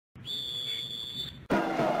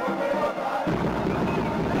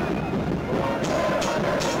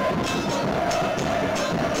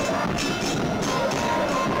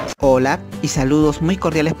Hola y saludos muy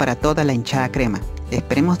cordiales para toda la hinchada crema.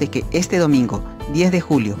 Esperemos de que este domingo 10 de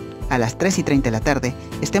julio a las 3:30 de la tarde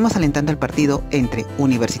estemos alentando el partido entre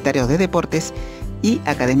Universitario de Deportes y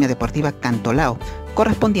Academia Deportiva Cantolao,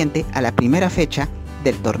 correspondiente a la primera fecha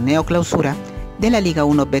del Torneo Clausura de la Liga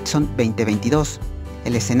 1 Betsson 2022.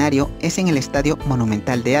 El escenario es en el Estadio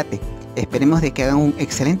Monumental de Ate. Esperemos de que hagan un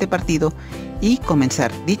excelente partido y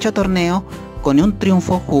comenzar dicho torneo con un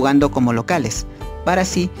triunfo jugando como locales, para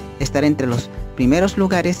así estar entre los primeros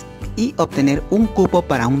lugares y obtener un cupo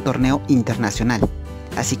para un torneo internacional.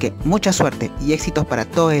 Así que mucha suerte y éxitos para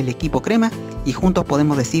todo el equipo crema y juntos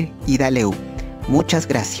podemos decir y dale U. Muchas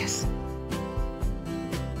gracias.